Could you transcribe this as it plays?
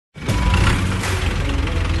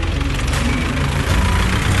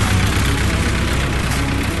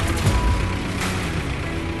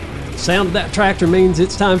Sound of that tractor means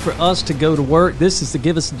it's time for us to go to work. This is the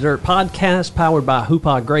Give Us the Dirt podcast powered by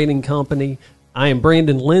Hoopah Grading Company. I am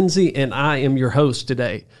Brandon Lindsay, and I am your host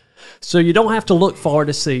today. So you don't have to look far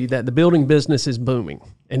to see that the building business is booming.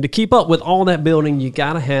 And to keep up with all that building, you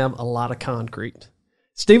got to have a lot of concrete.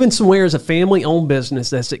 Stevenson is a family-owned business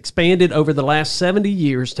that's expanded over the last 70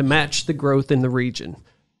 years to match the growth in the region,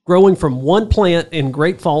 growing from one plant in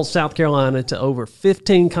Great Falls, South Carolina, to over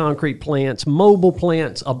 15 concrete plants, mobile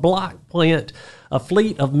plants, a block plant, a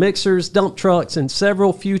fleet of mixers, dump trucks, and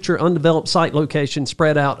several future undeveloped site locations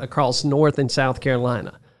spread out across North and South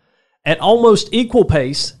Carolina. At almost equal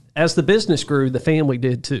pace as the business grew, the family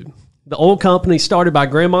did too. The old company, started by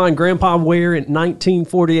Grandma and Grandpa Ware in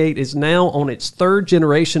 1948, is now on its third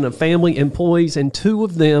generation of family employees, and two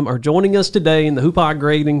of them are joining us today in the Hoopah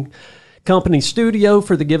Grading Company studio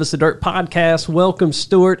for the Give Us the Dirt podcast. Welcome,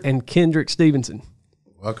 Stuart and Kendrick Stevenson.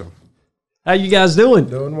 Welcome. How you guys doing?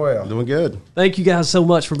 Doing well. Doing good. Thank you guys so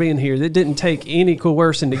much for being here. It didn't take any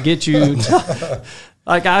coercion to get you.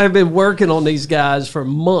 Like, I have been working on these guys for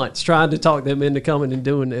months, trying to talk them into coming and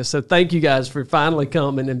doing this. So thank you guys for finally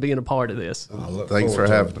coming and being a part of this. Thanks for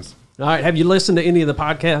having us. All right. Have you listened to any of the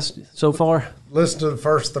podcasts so far? Listened to the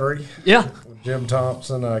first three. Yeah. With Jim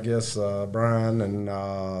Thompson, I guess, Brian, and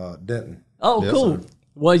Denton. Oh, Yes, cool. sir.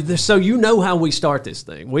 Well, so you know how we start this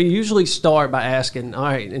thing. We usually start by asking, all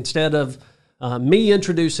right, instead of me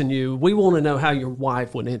introducing you, we want to know how your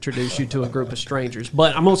wife would introduce you to a group of strangers.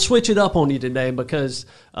 But I'm going to switch it up on you today because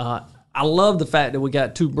I love the fact that we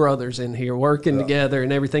got two brothers in here working together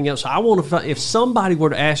and everything else. So I want to, if somebody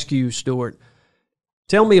were to ask you, Stuart,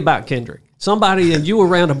 tell me about Kendrick. Somebody, and you were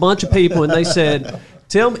around a bunch of people, and they said,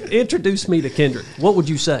 introduce me to Kendrick. What would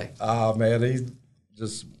you say? Man, he's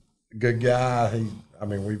just a good guy.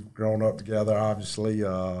 We've grown up together, obviously.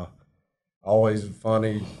 Always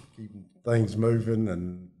funny, keeping things moving,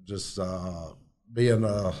 and just been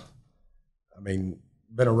a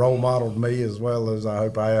role model to me as well as I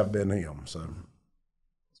hope I have been him. So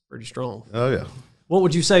It's pretty strong. Oh, yeah. What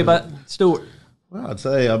would you say about Stuart? Well, I'd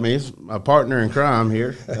say, he's my partner in crime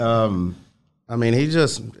here.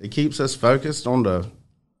 He keeps us focused on the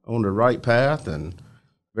right path and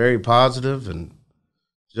very positive and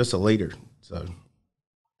just a leader. So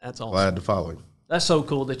That's awesome. glad to follow him. That's so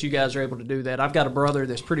cool that you guys are able to do that. I've got a brother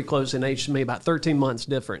that's pretty close in age to me, about 13 months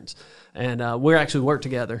difference. And we actually work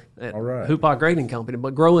together at Hoopah Grading Company.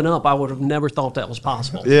 But growing up, I would have never thought that was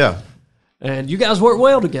possible. Yeah. And you guys work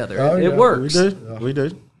well together. It works. We do. We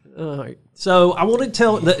do. All right. So I want to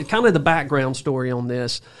tell the background story on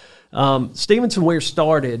this. Stevenson Ware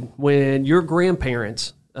started when your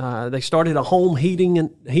grandparents, they started a home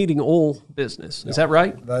heating oil business. Is that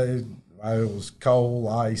right? It was coal,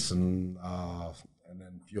 ice, and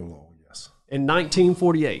then fuel oil, yes. In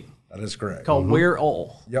 1948. That is correct. Called Ware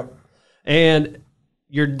Oil. Yep. And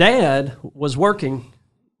your dad was working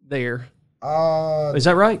there. Is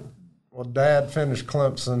that right? Well, Dad finished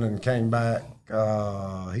Clemson and came back.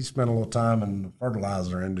 He spent a little time in the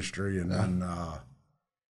fertilizer industry, and then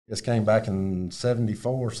just came back in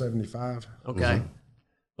 74, 75. Okay. Mm-hmm.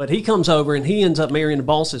 But he comes over and he ends up marrying the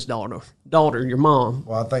boss's daughter, your mom.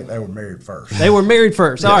 Well, I think they were married first. They were married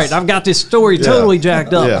first. All right, I've got this story totally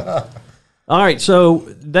jacked up. Yeah. All right, so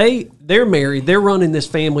they're married. They're running this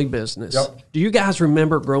family business. Yep. Do you guys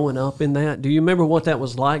remember growing up in that? Do you remember what that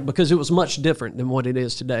was like? Because it was much different than what it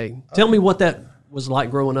is today. Tell me what that was like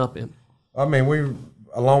growing up in. We,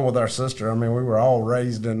 along with our sister, we were all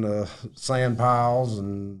raised in the sand piles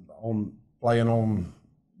and playing on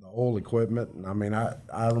the oil equipment. And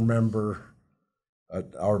I remember,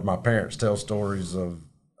 or my parents tell stories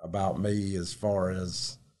about me as far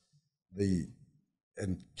as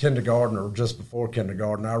in kindergarten or just before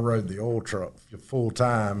kindergarten, I rode the oil truck full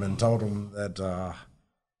time and told them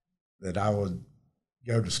that I would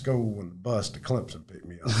go to school and the bus to Clemson picked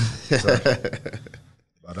me up.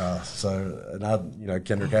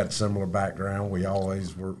 Kendrick had a similar background. We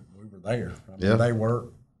were there. They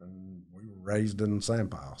worked, and we were raised in sand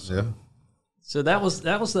piles. Yeah. So that was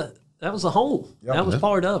a home. Yep. That was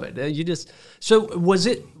part of it.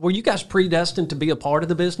 Were you guys predestined to be a part of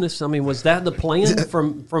the business? Was that the plan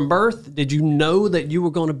from birth? Did you know that you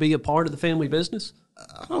were going to be a part of the family business?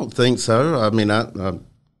 I don't think so.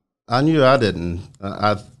 I knew I didn't.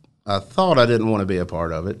 I thought I didn't want to be a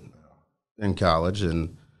part of it in college,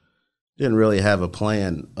 and didn't really have a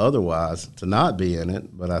plan otherwise to not be in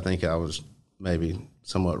it. But I think I was maybe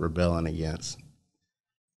somewhat rebelling against.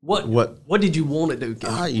 What did you want to do,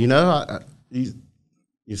 Ken?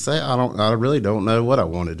 You say I really don't know what I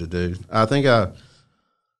wanted to do. I think I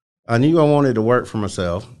knew I wanted to work for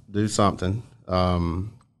myself, do something.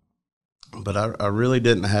 but I really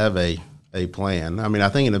didn't have a plan. I mean, I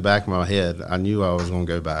think in the back of my head, I knew I was going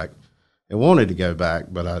to go back. I wanted to go back,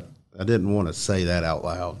 but I didn't want to say that out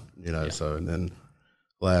loud, you know. Yeah. So, and then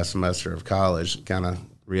last semester of college, kind of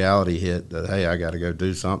reality hit that, hey, I got to go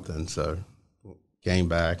do something. So came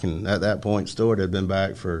back, and at that point, Stuart had been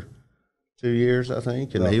back for 2 years, I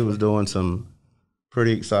think, and he was doing some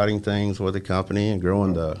pretty exciting things with the company and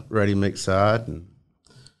growing the ready mix side. And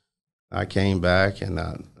I came back, and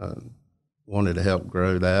I wanted to help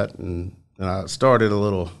grow that, and I started a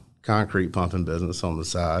little concrete pumping business on the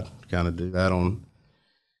side, kind of do that on,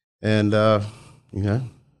 and you know,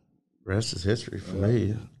 rest is history for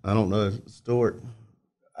me. I don't know, Stuart.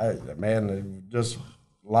 Man, just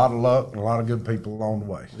a lot of luck and a lot of good people along the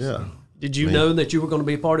way. Yeah. So. Did you know that you were going to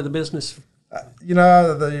be a part of the business? You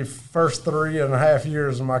know, the first 3.5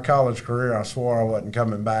 years of my college career, I swore I wasn't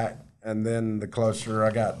coming back, and then the closer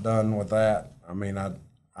I got done with that, I mean,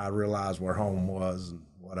 I realized where home was and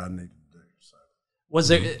what I needed to do.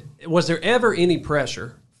 So. Was there ever any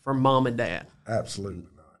pressure from mom and dad? Absolutely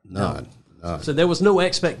not. None. So there was no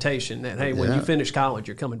expectation that, hey, when you finish college,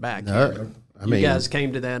 you're coming back here. I mean, you guys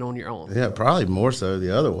came to that on your own. Yeah, probably more so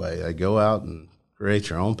the other way. They go out and create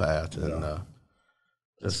your own path, and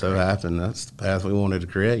just so happened that's the path we wanted to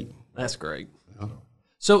create. That's great. Yeah.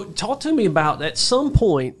 So talk to me about, at some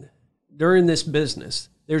point during this business,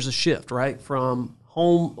 there's a shift, right, from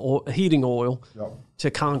home heating oil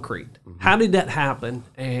to concrete. Mm-hmm. How did that happen,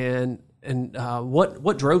 and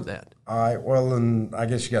what drove that? All right, well, and I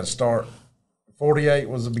guess you got to start. 48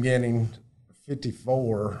 was the beginning.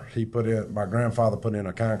 54, my grandfather put in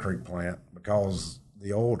a concrete plant because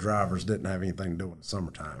the oil drivers didn't have anything to do in the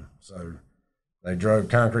summertime. So they drove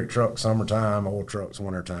concrete trucks summertime, oil trucks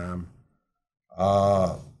wintertime.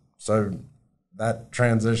 So that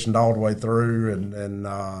transitioned all the way through, and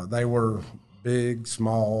they were big,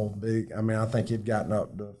 small, big. I mean, I think he'd gotten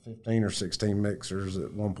up to 15 or 16 mixers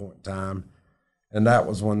at one point in time. And that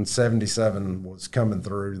was when 77 was coming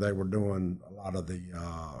through. They were doing a lot of the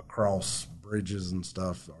cross bridges and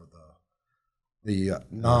stuff, or the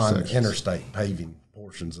non-interstate paving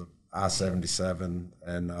portions of I-77.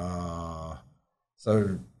 And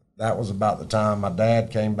so that was about the time my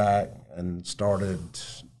dad came back and started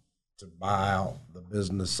to buy out the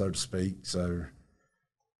business, so to speak. So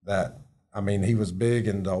that, I mean, he was big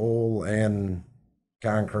into oil and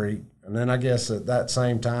concrete. And then I guess at that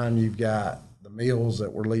same time, you've got the mills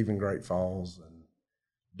that were leaving Great Falls, and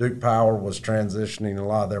Duke Power was transitioning a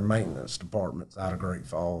lot of their maintenance departments out of Great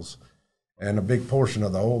Falls. And a big portion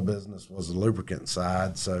of the oil business was the lubricant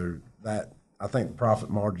side. So that, I think the profit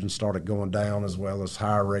margins started going down, as well as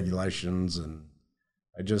higher regulations. And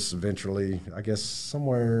I just eventually, I guess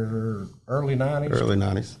somewhere early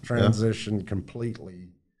 90s, transitioned completely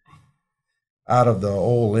out of the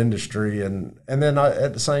oil industry. And then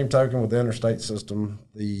at the same token, with the interstate system,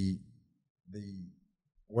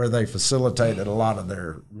 where they facilitated a lot of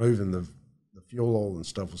their moving the fuel oil and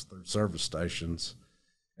stuff was through service stations,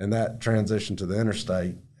 and that transitioned to the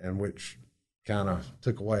interstate, and which kind of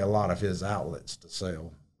took away a lot of his outlets to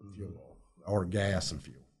sell fuel oil or gas and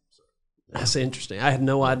fuel. So. That's interesting. I had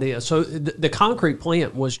no idea. So the concrete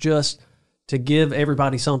plant was just to give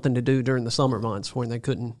everybody something to do during the summer months when they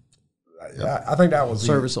couldn't. I think that was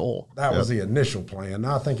service oil. That was the initial plan.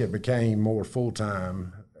 I think it became more full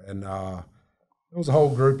time, and it was a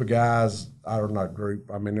whole group of guys, or not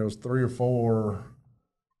group, I mean, there was 3 or 4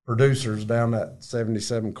 producers down that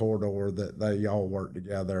 77 corridor that they all worked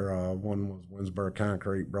together. One was Winsboro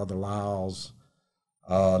Concrete, Brother Lyles.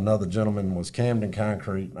 Another gentleman was Camden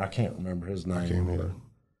Concrete. I can't remember his name.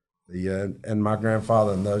 And my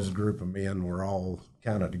grandfather and those group of men were all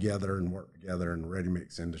kind of together and worked together in the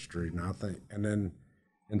ready-mix industry. And then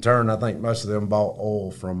in turn, I think most of them bought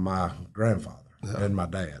oil from my grandfather and my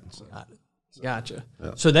dad. So. Got it. Gotcha.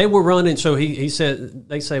 Yeah. So they were running. So he said,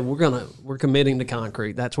 they say we're committing to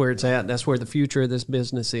concrete. That's where it's at. That's where the future of this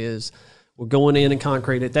business is. We're going in and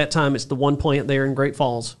concrete. At that time, it's the one plant there in Great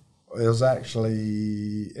Falls. It was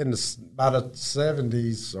actually by the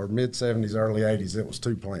 70s or mid 70s, early 80s. It was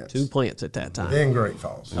 2 plants. 2 plants at that time in Great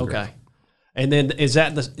Falls. Okay. And then is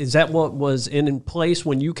that what was in place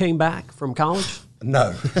when you came back from college?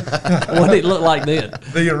 No. What did it look like then?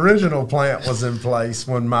 The original plant was in place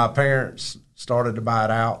when my parents started to buy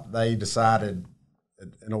it out. They decided,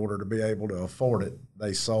 in order to be able to afford it,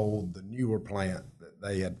 they sold the newer plant that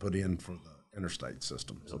they had put in for the interstate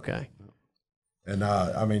system. So. Okay. And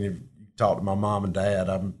I mean, if you talk to my mom and dad,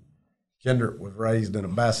 Kendrick was raised in a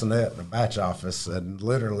bassinet in a batch office, and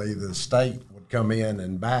literally the state would come in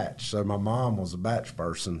and batch. So my mom was a batch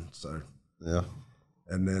person. So yeah.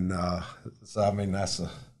 And then, so I mean, that's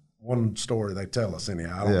one story they tell us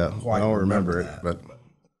anyhow. I don't remember it, that. but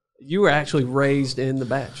You were actually raised in the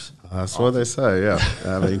batch. that's what they say. Yeah,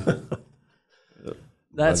 I mean,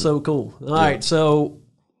 That's so cool. All right, so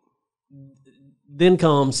then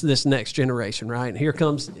comes this next generation, right? Here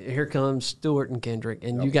comes Stuart and Kendrick,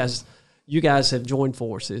 and you guys have joined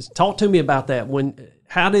forces. Talk to me about that.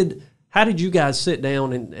 How did you guys sit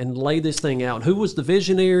down and lay this thing out? Who was the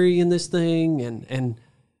visionary in this thing, and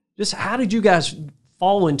just how did you guys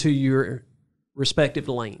fall into your respective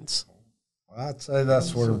lanes? Well, I'd say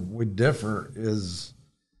that's where we differ.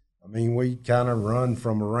 I mean, we kind of run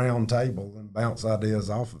from a round table and bounce ideas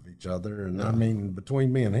off of each other. And I mean,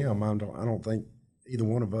 between me and him, I don't think either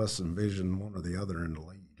one of us envisioned one or the other in the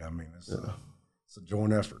lead. I mean, it's a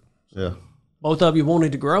joint effort. yeah. Both of you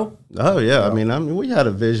wanted to grow? Oh yeah, I mean, we had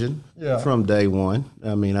a vision Yeah. from day one.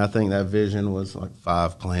 I mean, I think that vision was like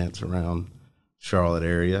 5 plants around Charlotte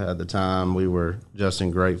area. At the time, we were just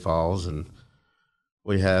in Great Falls, and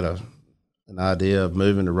we had an idea of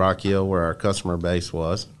moving to Rock Hill, where our customer base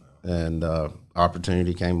was, and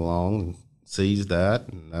opportunity came along and seized that,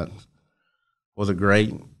 and that was a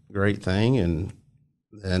great thing. And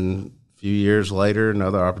then a few years later,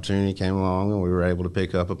 another opportunity came along, and we were able to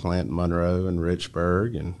pick up a plant in Monroe and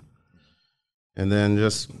Richburg, and then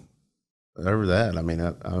just over that, I mean,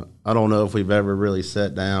 I don't know if we've ever really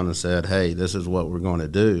sat down and said, hey, this is what we're going to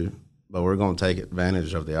do, but we're going to take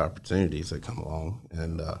advantage of the opportunities that come along.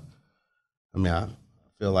 And I mean, I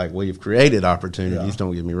feel like we've created opportunities,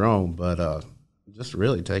 don't get me wrong, but just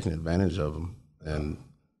really taking advantage of them. And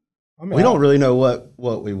I mean, we don't really know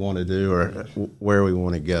what we want to do or where we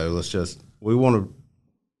want to go. We want to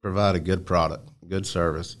provide a good product, good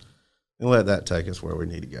service, and let that take us where we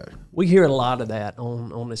need to go. We hear a lot of that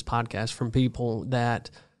on this podcast from people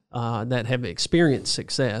that have experienced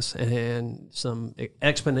success and some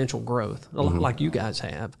exponential growth, like you guys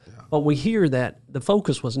have. Yeah. But we hear that the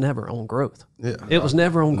focus was never on growth. Yeah. It was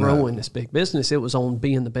never on growing this big business. It was on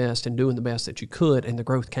being the best and doing the best that you could, and the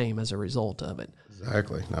growth came as a result of it.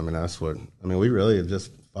 Exactly. I mean, we really have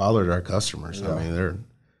just followed our customers. Yeah.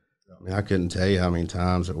 I mean, I couldn't tell you how many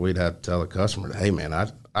times that we'd have to tell a customer, hey, man,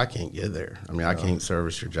 I can't get there. I mean, I can't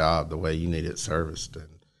service your job the way you need it serviced. And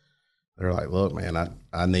they're like, look, man,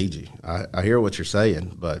 I need you. I hear what you're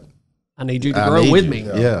saying, but I need you to grow with me.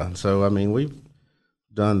 Yeah. So, I mean, we've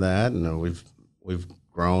done that, and we've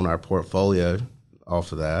grown our portfolio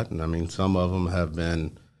off of that. And, I mean, some of them have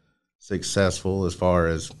been successful as far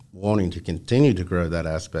as wanting to continue to grow that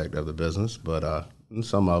aspect of the business. But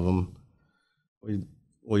some of them,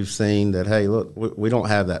 we've seen that, hey, look, we don't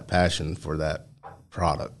have that passion for that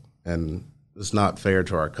product, and it's not fair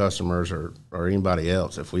to our customers or anybody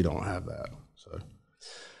else if we don't have that. So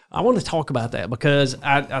I want to talk about that because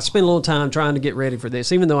I spent a little time trying to get ready for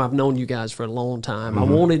this, even though I've known you guys for a long time. I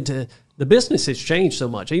wanted to – the business has changed so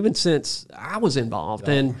much, even since I was involved.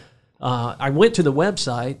 Yeah. And I went to the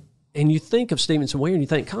website, and you think of Stevenson Ware and you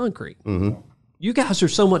think concrete. Mm-hmm. You guys are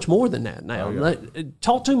so much more than that now. Oh, yeah.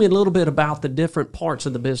 Talk to me a little bit about the different parts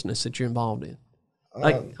of the business that you're involved in.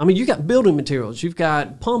 You got building materials. You've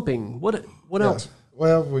got pumping. What else?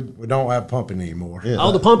 Well, we don't have pumping anymore. Yeah.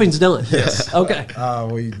 Oh, the pumping's done. Yes. Okay.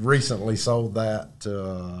 We recently sold that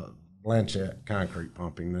to Blanchette Concrete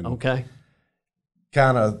Pumping. And okay.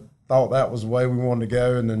 Kind of thought that was the way we wanted to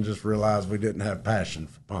go, and then just realized we didn't have passion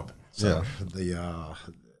for pumping. So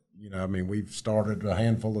we've started a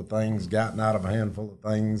handful of things, gotten out of a handful of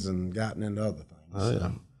things, and gotten into other things. Oh,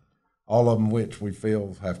 yeah. All of them which we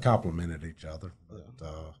feel have complemented each other. But,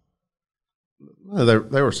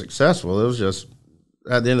 they were successful. It was just,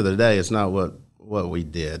 at the end of the day, it's not what we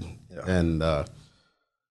did. Yeah. And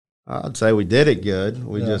I'd say we did it good.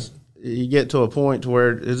 You get to a point to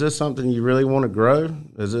where, is this something you really want to grow?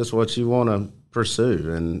 Is this what you want to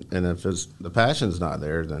pursue? And if the passion's not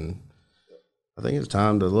there, then I think it's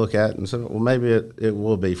time to look at it and say, well, maybe it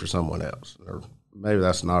will be for someone else, or maybe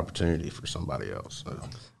that's an opportunity for somebody else. So.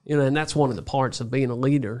 And that's one of the parts of being a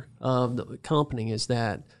leader of the company is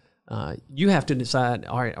that you have to decide,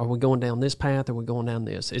 all right, are we going down this path or are we going down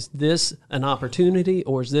this? Is this an opportunity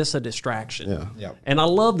or is this a distraction? Yeah. Yep. And I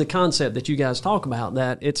love the concept that you guys talk about,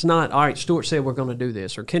 that it's not, all right, Stuart said we're going to do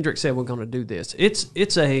this or Kendrick said we're going to do this.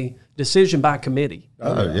 It's a decision by committee.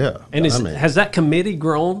 Oh, yeah. And has that committee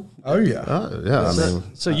grown? Oh, yeah. Oh, yeah.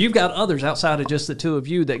 So you've got others outside of just the two of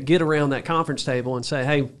you that get around that conference table and say,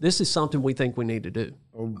 hey, this is something we think we need to do.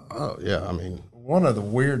 Oh, yeah. One of the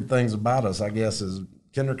weird things about us, I guess, is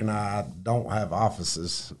Kendrick and I don't have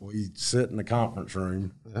offices. We sit in the conference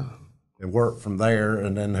room and work from there,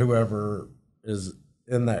 and then whoever is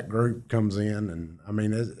in that group comes in. And,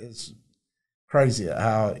 it's crazy at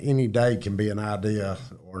how any day can be an idea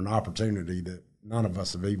or an opportunity that none of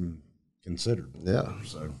us have even considered. Yeah.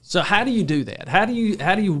 So how do you do that? How do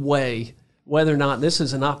you weigh whether or not this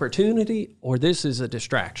is an opportunity or this is a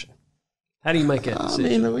distraction? How do you make that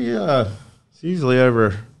decision? I mean, it's usually over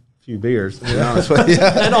a few beers, to be honest with you.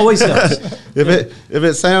 That always does. If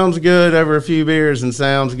it sounds good over a few beers and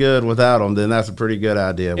sounds good without them, then that's a pretty good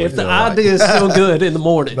idea. If the idea is still good in the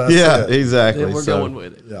morning, yeah, exactly. then we're going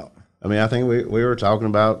with it. yeah. I mean, I think we were talking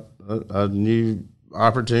about a new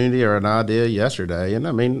opportunity or an idea yesterday, and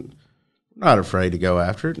I mean, I'm not afraid to go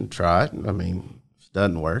after it and try it. I mean, if it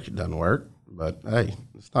doesn't work, it doesn't work. But hey,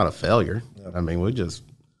 it's not a failure. Yep. I mean, we just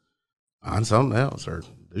find something else or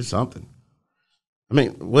do something. I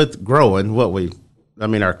mean, with growing,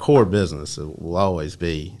 our core business will always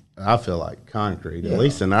be, I feel like, concrete, at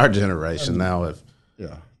least in our generation now. If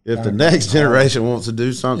the next generation wants to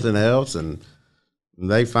do something else and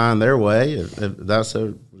they find their way, if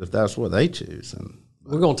that's what they choose. And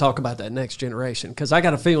we're going to talk about that next generation because I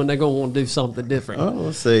got a feeling they're going to want to do something different. Oh,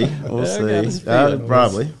 we'll see. We'll see.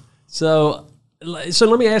 Probably. So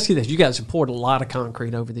let me ask you this. You guys have poured a lot of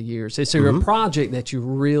concrete over the years. Is there a project that you're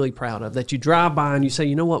really proud of that you drive by and you say,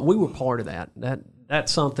 you know what, we were part of that?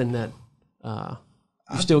 That's something that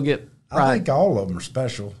you still get pride. I think all of them are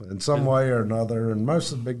special in some way or another, and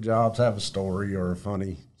most of the big jobs have a story or a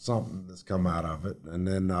funny something that's come out of it. And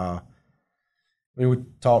then we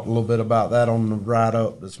talked a little bit about that on the ride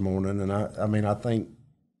up this morning, and I think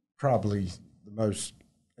probably the most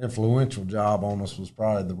influential job on us was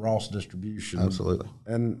probably the Ross distribution. Absolutely.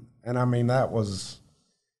 And I mean, that was,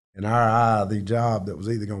 in our eye, the job that was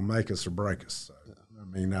either going to make us or break us. So, I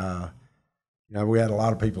mean, we had a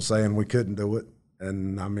lot of people saying we couldn't do it,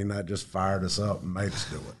 and I mean, that just fired us up and made us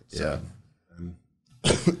do it. So,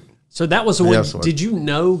 So that was the one. Did you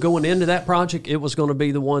know going into that project it was going to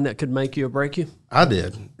be the one that could make you or break you? I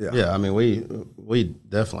did. Yeah. I mean, we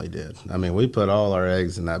definitely did. I mean, we put all our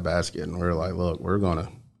eggs in that basket, and we were like, look, we're gonna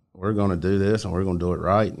do this, and we're gonna do it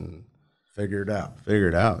right, and figure it out.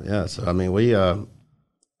 Yeah. So I mean,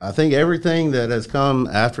 I think everything that has come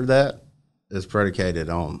after that is predicated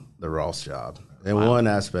on the Ross job in one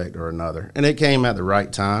aspect or another, and it came at the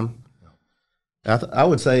right time. I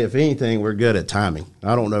would say, if anything, we're good at timing.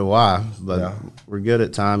 I don't know why, but we're good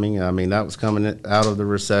at timing. I mean, that was coming out of the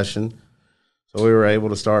recession, so we were able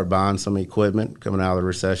to start buying some equipment coming out of the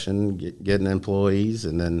recession, getting employees,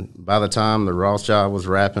 and then by the time the Ross job was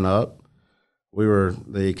wrapping up,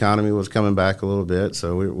 the economy was coming back a little bit,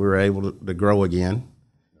 so we were able to grow again,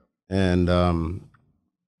 and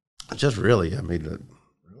just really, I mean,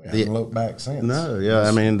 haven't looked back since. No, yeah,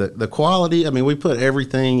 I mean the quality. I mean, we put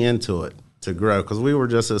everything into it to grow, because we were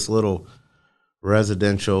just this little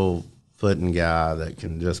residential footing guy that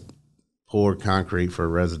can just pour concrete for a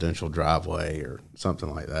residential driveway or something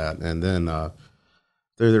like that. And then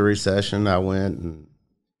through the recession, I went and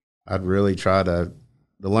I'd really try to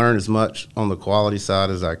learn as much on the quality side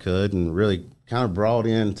as I could, and really kind of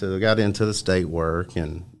got into the state work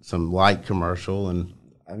and some light commercial. And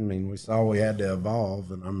I mean, we saw we had to evolve,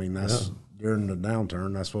 and I mean, that's during the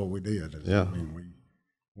downturn, that's what we did. I mean, we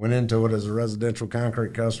went into it as a residential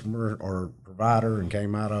concrete customer or provider, and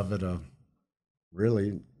came out of it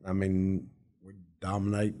really, I mean, we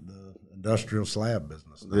dominate the industrial slab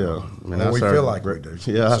business now. Yeah, I mean, we feel like we do.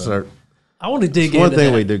 Yeah, that's I want to dig into one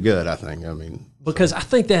thing that, we do good, I think. I mean, because I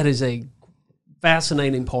think that is a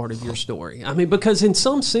fascinating part of your story. I mean, because in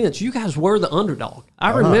some sense, you guys were the underdog.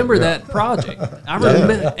 I remember that project.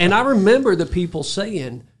 And I remember the people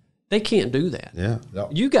saying, they can't do that. Yeah.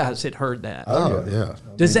 You guys had heard that. Oh, yeah.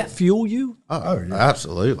 Does that fuel you? Oh, yeah.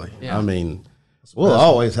 Absolutely. Yeah. I mean, we'll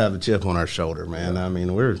always have a chip on our shoulder, man. I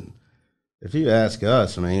mean, if you ask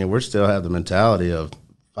us, I mean, we still have the mentality of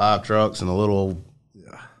 5 trucks and a little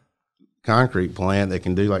concrete plant that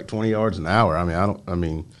can do like 20 yards an hour. I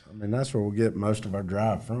mean, that's where we get most of our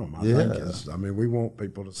drive from, I think. We want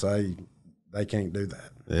people to say they can't do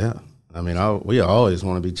that. Yeah. I mean, we always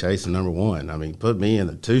want to be chasing number 1. I mean, put me in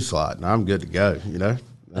the 2 slot and I'm good to go, you know?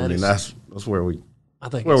 That's where we – I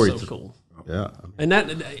think it's so cool. Yeah. And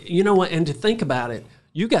that, you know what, and to think about it,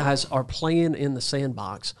 you guys are playing in the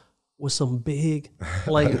sandbox with some big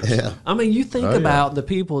players. I mean, you think about the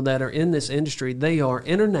people that are in this industry, they are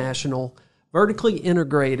international, vertically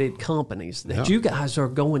integrated companies that you guys are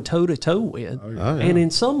going toe-to-toe with, and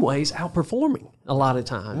in some ways outperforming a lot of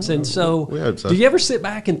times. And so do you ever sit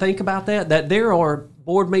back and think about that there are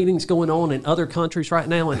board meetings going on in other countries right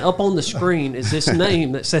now, and up on the screen is this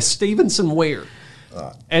name that says Stevenson Ware,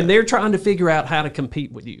 and they're trying to figure out how to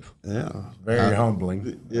compete with you. Very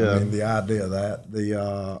humbling. Yeah. I mean, the idea of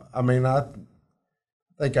that.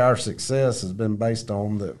 I think our success has been based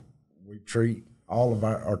on that we treat all of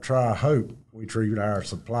our, or try, hope we treat our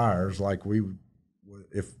suppliers like we would,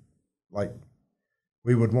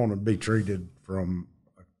 we would want to be treated from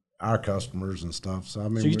our customers and stuff. So I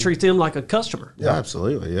mean, so you treat them like a customer. Yeah,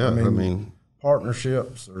 absolutely. Yeah, I mean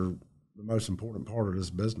partnerships are the most important part of this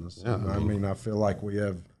business. Yeah, I mean, I feel like we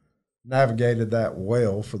have navigated that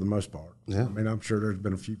well for the most part. Yeah. I mean, I'm sure there's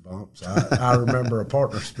been a few bumps. I remember a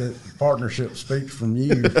partnership speech from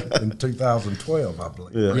you in 2012, I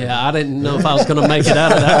believe. Yeah, I didn't know if I was going to make it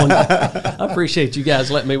out of that one. I appreciate you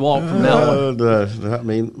guys letting me walk from that one. I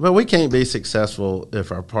mean, but we can't be successful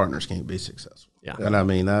if our partners can't be successful. Yeah. And I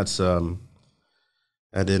mean, that's at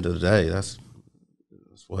the end of the day, that's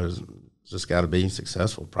what it's just got to be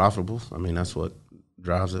successful, profitable. I mean, that's what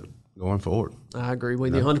drives it going forward. I agree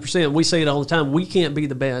with you 100%. We say it all the time. We can't be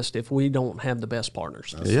the best if we don't have the best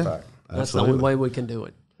partners. That's a fact. That's the only way we can do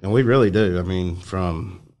it. And we really do. I mean,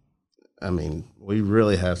 we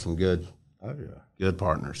really have some good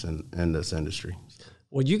partners in this industry.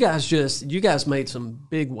 Well, you guys made some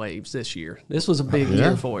big waves this year. This was a big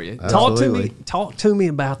year for you. Absolutely. Talk to me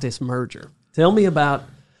about this merger. Tell me about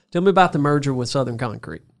the merger with Southern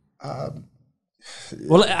Concrete.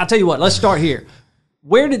 Well, I'll tell you what. Let's start here.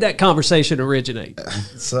 Where did that conversation originate?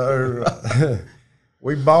 So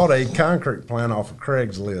we bought a concrete plant off of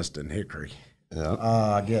Craigslist in Hickory. Yeah.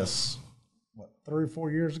 I guess, 3 or 4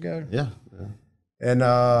 years ago? Yeah. And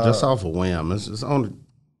just off a whim. It's on a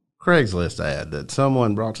Craigslist ad that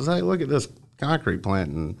someone brought to us. Hey, look at this concrete plant.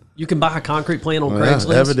 And you can buy a concrete plant on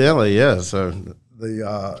Craigslist? Evidently, yeah. So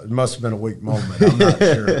it must have been a weak moment. I'm not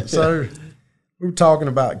sure. So we were talking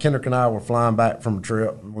about, Kendrick and I were flying back from a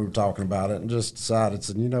trip, and we were talking about it and just decided,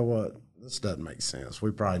 you know what, this doesn't make sense. We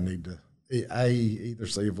probably need to, either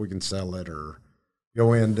see if we can sell it or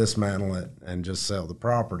go in, dismantle it, and just sell the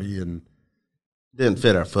property. And didn't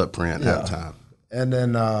fit our footprint at the time. And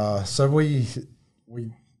then so we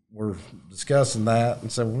were discussing that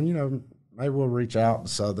and said, well, you know, maybe we'll reach out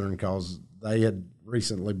to Southern because they had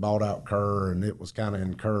recently bought out Kerr, and it was kind of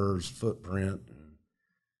in Kerr's footprint.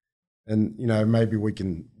 And, you know, maybe we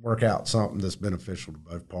can work out something that's beneficial to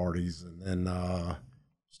both parties. And then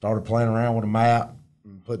started playing around with a map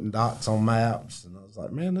and putting dots on maps. And I was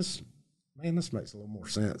like, man, this makes a little more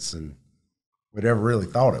sense than we'd ever really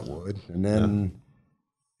thought it would. And then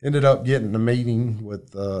ended up getting a meeting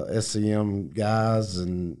with SCM guys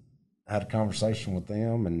and had a conversation with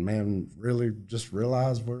them. And, man, really just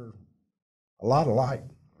realized we're a lot alike.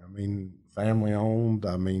 I mean, family owned.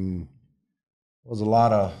 I mean, was a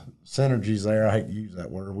lot of synergies there. I hate to use that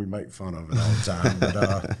word. We make fun of it all the time.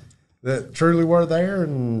 But that truly were there,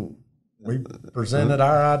 and we presented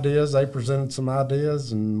our ideas. They presented some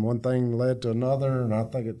ideas, and one thing led to another, and I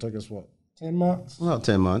think it took us, 10 months? Well,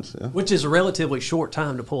 10 months, yeah. Which is a relatively short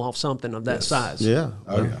time to pull off something of that size. Yeah.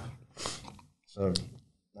 Oh, yeah. So,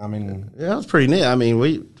 I mean. Yeah, it was pretty neat. I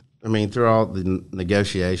mean, through all the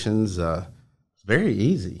negotiations, it's very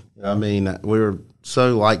easy. I mean, we were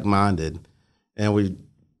so like-minded. And we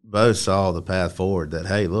both saw the path forward that,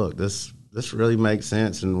 hey, look, this really makes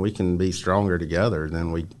sense, and we can be stronger together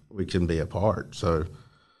than we can be apart. So,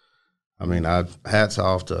 I mean, hats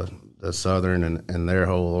off to Southern and their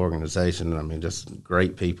whole organization. I mean, just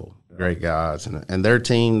great people, great guys. And their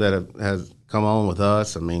team that has come on with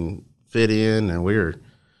us, I mean, fit in, and we're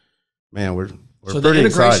so pretty the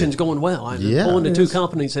integration's excited. going well. Pulling the two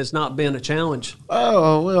companies has not been a challenge.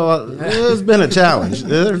 Oh, well, it's been a challenge.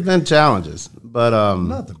 There's been challenges, but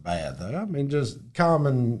nothing bad though. I mean, just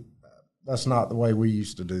common. That's not the way we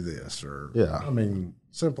used to do this, or I mean,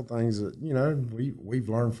 simple things that we've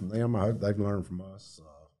learned from them. I hope they've learned from us.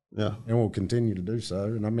 And we'll continue to do so.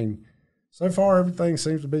 And I mean, so far everything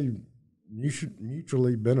seems to be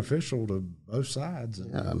mutually beneficial to both sides.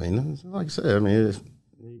 Yeah, I mean, like I said, I mean.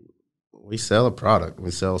 We sell a product.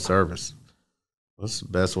 We sell a service. That's the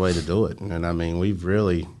best way to do it. And, I mean,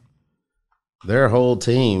 their whole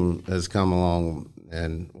team has come along,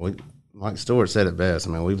 and like Stuart said it best,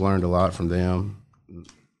 I mean, we've learned a lot from them.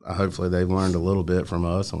 Hopefully they've learned a little bit from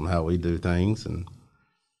us on how we do things. And,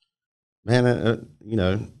 man,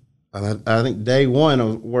 I think day one I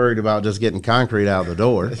was worried about just getting concrete out the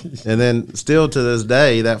door. And then still to this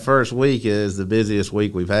day, that first week is the busiest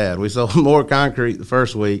week we've had. We sold more concrete the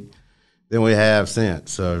first week than we have since.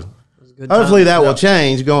 So hopefully that will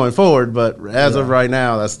change going forward. But as of right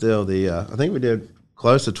now, that's still I think we did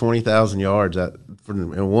close to 20,000 yards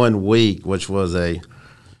in 1 week, which was a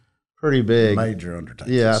pretty big. Major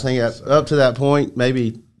undertaking. Yeah, I think up to that point,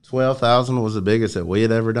 maybe 12,000 was the biggest that we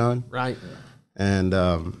had ever done. Right. And,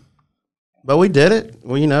 but we did it.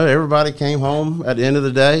 Well, everybody came home at the end of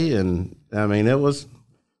the day, and I mean, it was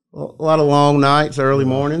a lot of long nights, early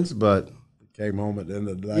mornings, but came home at the end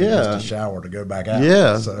of the day Yeah. just to shower to go back out.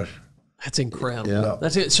 Yeah. So That's incredible. Yeah.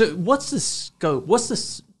 That's it. So what's the scope? What's the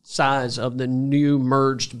size of the new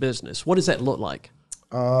merged business? What does that look like?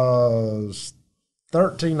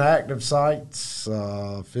 13 active sites,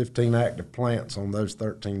 15 active plants on those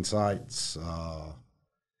 13 sites.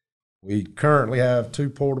 We currently have 2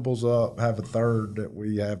 portables up, have a third that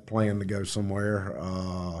we have planned to go somewhere.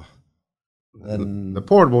 And the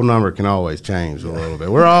portable number can always change a little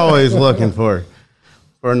bit. We're always looking for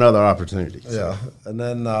another opportunity. So. yeah, and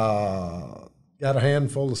then got a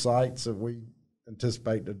handful of sites that we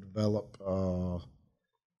anticipate to develop.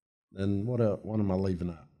 And what am I leaving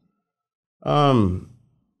out?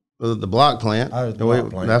 The block plant. Oh, the block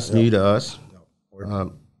plant, That's yep. new to us. We're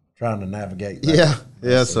trying to navigate that.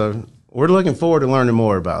 Yeah. So we're looking forward to learning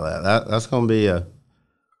more about that. That's going to be a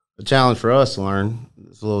challenge for us to learn.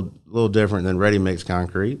 It's a little different than ready mix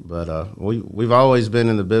concrete, but we've always been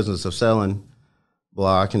in the business of selling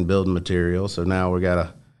block and building material. So now we got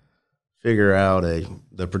to figure out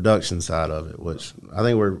the production side of it, which I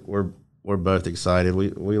think we're both excited.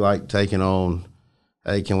 We like taking on,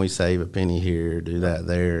 hey, can we save a penny here, do that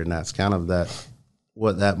there, and that's kind of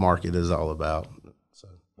what that market is all about. So.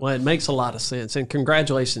 Well, it makes a lot of sense, and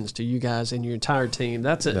congratulations to you guys and your entire team.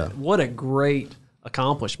 What a great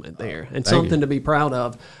accomplishment there, and something to be proud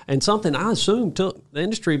of, and something I assume took the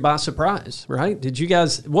industry by surprise. Right? Did you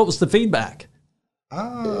guys? What was the feedback?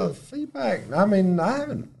 Feedback. I mean, I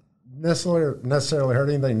haven't necessarily heard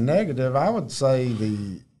anything negative. I would say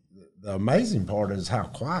the amazing part is how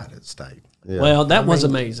quiet it stayed. Yeah. Well, that was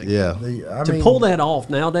amazing. Yeah. To pull that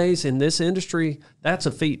off nowadays in this industry, that's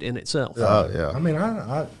a feat in itself. Yeah. I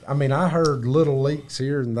mean, I heard little leaks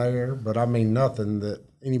here and there, but I mean nothing that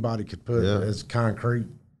anybody could put as concrete,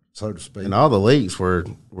 so to speak. And all the leaks were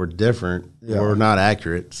different, were not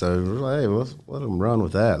accurate. So we're like, hey, let's let them run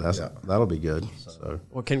with that. That'll be good. So.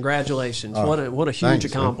 Well, congratulations! What a huge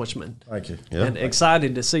accomplishment! Thank you. Yeah. And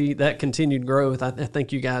excited to see that continued growth. I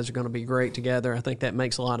think you guys are going to be great together. I think that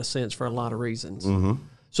makes a lot of sense for a lot of reasons. Mm-hmm.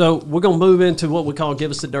 So we're going to move into what we call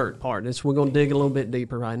 "Give Us the Dirt" part. We're going to dig a little bit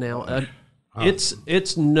deeper right now.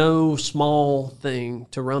 It's no small thing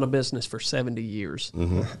to run a business for 70 years,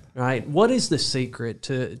 right? What is the secret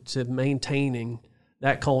to maintaining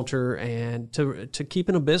that culture and to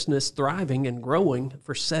keeping a business thriving and growing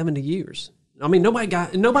for 70 years? I mean,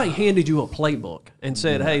 nobody handed you a playbook and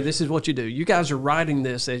said, "Hey, this is what you do." You guys are writing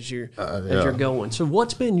this as you're going. So,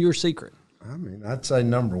 what's been your secret? I mean, I'd say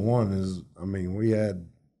number one is, I mean, we had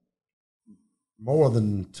more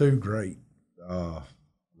than 2 great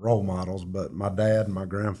role models, but my dad and my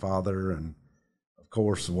grandfather, and of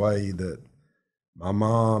course the way that my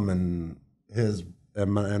mom and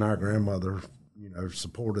our grandmother,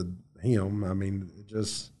 supported him. I mean,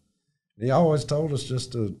 he always told us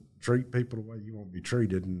just to treat people the way you want to be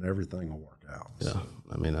treated, and everything will work out. Yeah,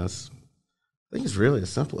 I mean I think it's really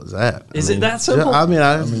as simple as that. Is it that simple? I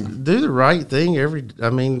mean, do the right thing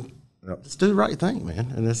just do the right thing,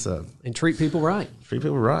 man, And treat people right. Treat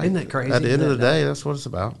people right. Isn't that crazy? At the end of the day, that's what it's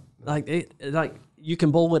about. Like you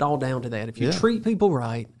can boil it all down to that. If you treat people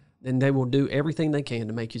right, then they will do everything they can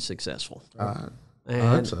to make you successful. I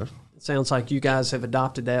hope so. It sounds like you guys have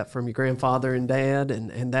adopted that from your grandfather and dad,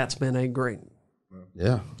 and that's been a great.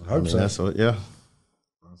 Yeah, I hope so. That's what,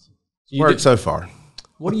 it's worked so far.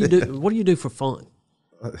 What do you do? What do you do for fun?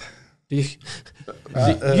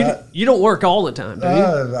 You don't work all the time, do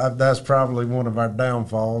you? That's probably one of our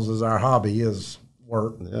downfalls. Is our hobby is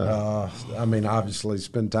work. Yeah. I mean, obviously,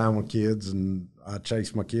 spend time with kids, and I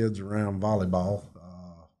chase my kids around volleyball.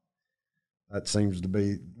 That seems to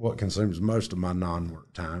be what consumes most of my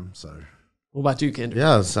non-work time. So, what about you, Kendrick?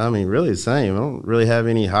 Yes, I mean, really the same. I don't really have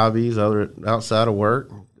any hobbies outside of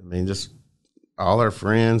work. I mean, just all our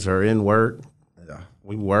friends are in work. Yeah,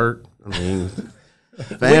 we work. I mean,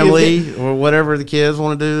 family or whatever the kids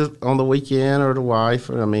want to do on the weekend, or the wife.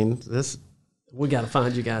 I mean, we got to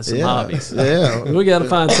find you guys some hobbies. Yeah, we got to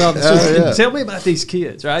find something. So tell me about these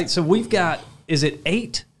kids, right? So we've got, is it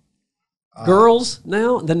 8 girls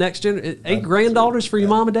now? The next generation, 8 granddaughters for your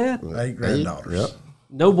mom and dad? 8 granddaughters. Yep.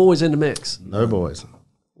 No boys in the mix. No boys.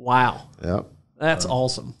 Wow. Yep. That's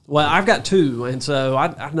awesome. Well, I've got 2, and so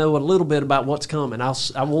I know a little bit about what's coming. I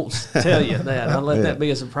won't tell you that. I'll let that be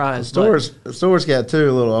a surprise. Stuart's got 2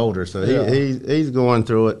 a little older, so he's going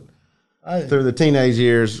through it through the teenage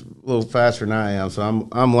years a little faster than I am. So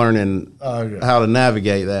I'm learning how to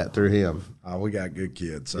navigate that through him. We got good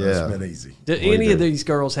kids, so it's been easy. Do any of these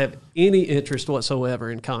girls have any interest whatsoever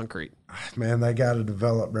in concrete? Man, they got to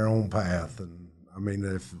develop their own path, and I mean,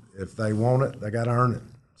 if they want it, they got to earn it.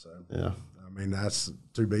 So yeah. mean, that's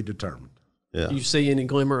to be determined. Yeah. Do you see any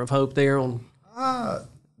glimmer of hope there on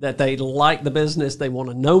that they like the business, they want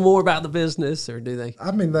to know more about the business, or do they?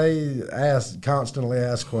 I mean, they constantly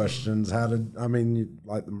ask questions. Like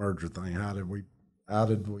the merger thing, how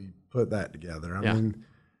did we put that together? I mean,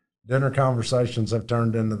 dinner conversations have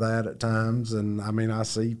turned into that at times, and I mean, I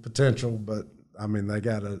see potential, but I mean,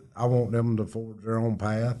 I want them to forge their own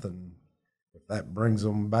path, and if that brings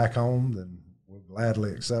them back home, then we'll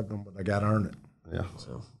gladly accept them, but they got to earn it. Yeah.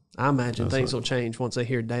 So I imagine things will change once they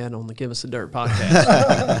hear Dad on the Give Us the Dirt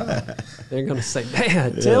podcast. They're going to say,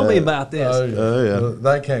 Dad, tell me about this.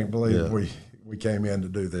 They can't believe we came in to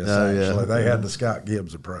do this, actually. They had the Scott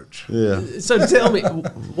Gibbs approach. Yeah. So tell me,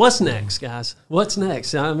 what's next, guys? What's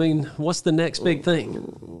next? I mean, what's the next big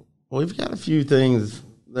thing? We've got a few things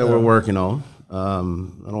that we're working on.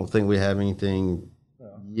 I don't think we have anything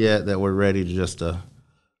yet that we're ready to just to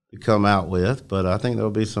come out with, but I think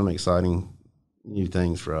there'll be some exciting new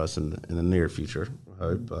things for us in the near future, I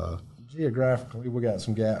hope. Geographically, we got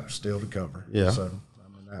some gaps still to cover. Yeah. So, I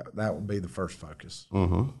mean, that will be the first focus.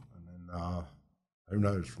 Mm-hmm. And then who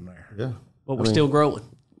knows from there. Yeah. But we're still growing.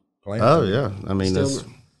 Oh, yeah. I mean,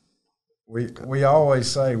 we always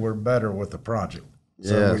say we're better with the project.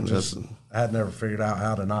 So we just had never figured out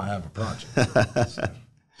how to not have a project. So.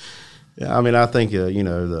 Yeah, I mean, I think,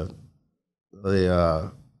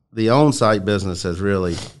 the on-site business has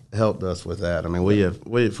really helped us with that. I mean,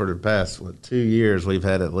 we for the past 2 years, we've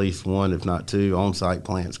had at least one, if not two, on-site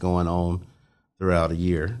plants going on throughout a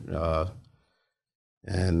year.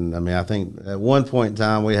 And I mean, I think at one point in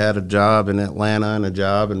time we had a job in Atlanta and a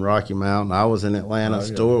job in Rocky Mount. I was in Atlanta.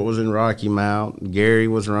 Stuart was in Rocky Mount. Gary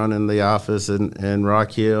was running the office in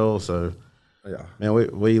Rock Hill. So, man,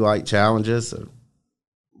 we like challenges. So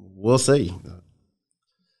we'll see.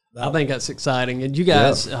 I think that's exciting. And you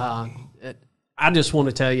guys, I just want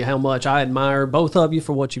to tell you how much I admire both of you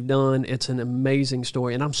for what you've done. It's an amazing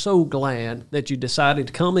story, and I'm so glad that you decided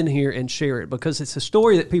to come in here and share it, because it's a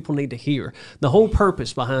story that people need to hear. The whole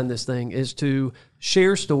purpose behind this thing is to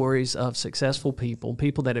share stories of successful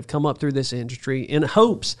people that have come up through this industry, in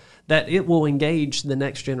hopes that it will engage the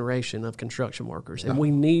next generation of construction workers. And we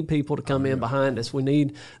need people to come in behind us. We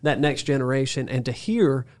need that next generation, and to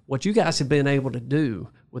hear what you guys have been able to do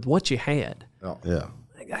with what you had. Yeah.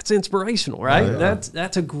 That's inspirational, right?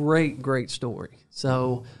 That's a great story.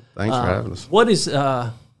 So thanks for having us. What is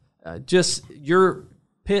just your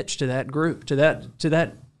pitch to that group, to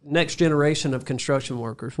that next generation of construction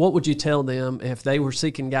workers? What would you tell them if they were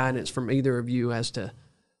seeking guidance from either of you as to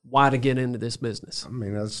why to get into this business? I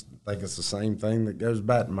mean, I think it's the same thing that goes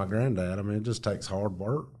back to my granddad. I mean, it just takes hard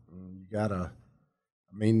work. You gotta.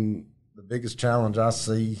 I mean, the biggest challenge I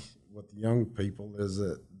see with the young people is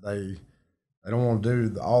that they don't want to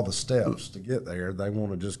do all the steps to get there. They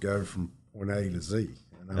want to just go from point A to Z.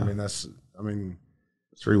 And I mean,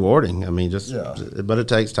 it's rewarding. I mean, but it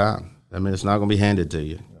takes time. I mean, it's not going to be handed to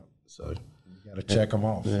you. So you got to check them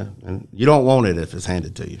off. Yeah. And you don't want it if it's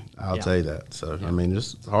handed to you. I'll tell you that. So, I mean,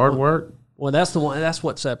 just hard work. Well, that's that's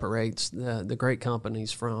what separates the great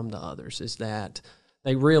companies from the others, is that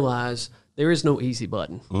they realize there is no easy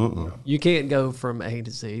button. You can't go from A to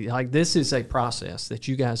Z. Like, this is a process that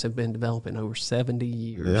you guys have been developing over 70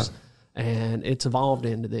 years. Yeah. And it's evolved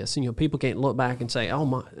into this. And, people can't look back and say, oh,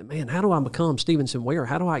 man, how do I become Stevenson Ware?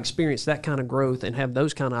 How do I experience that kind of growth and have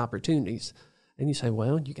those kind of opportunities? And you say,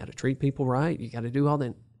 well, you got to treat people right. You got to do all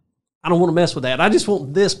that. I don't want to mess with that. I just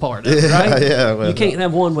want this part of it, right? Well, you can't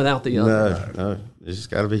have one without the other. No. You just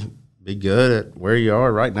got to be good at where you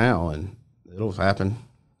are right now, and it'll happen.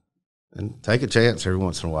 And take a chance every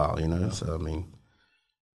once in a while, So, I mean,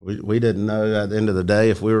 we didn't know at the end of the day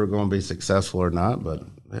if we were going to be successful or not, but,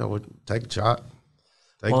 we'd take a shot,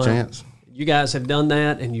 take a chance. You guys have done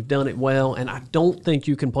that, and you've done it well, and I don't think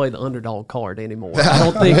you can play the underdog card anymore. I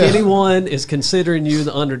don't think anyone is considering you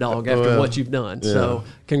the underdog after what you've done. Yeah. So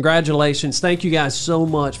congratulations. Thank you guys so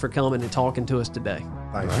much for coming and talking to us today.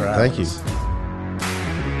 Thanks for having us. Thank you.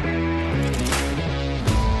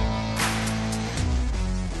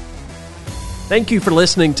 Thank you for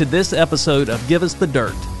listening to this episode of Give Us the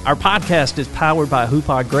Dirt. Our podcast is powered by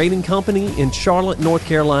Hoopah Grading Company in Charlotte, North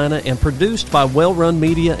Carolina, and produced by Well Run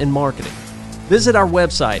Media and Marketing. Visit our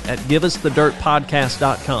website at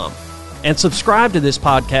giveusthedirtpodcast.com and subscribe to this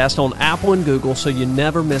podcast on Apple and Google so you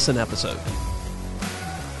never miss an episode.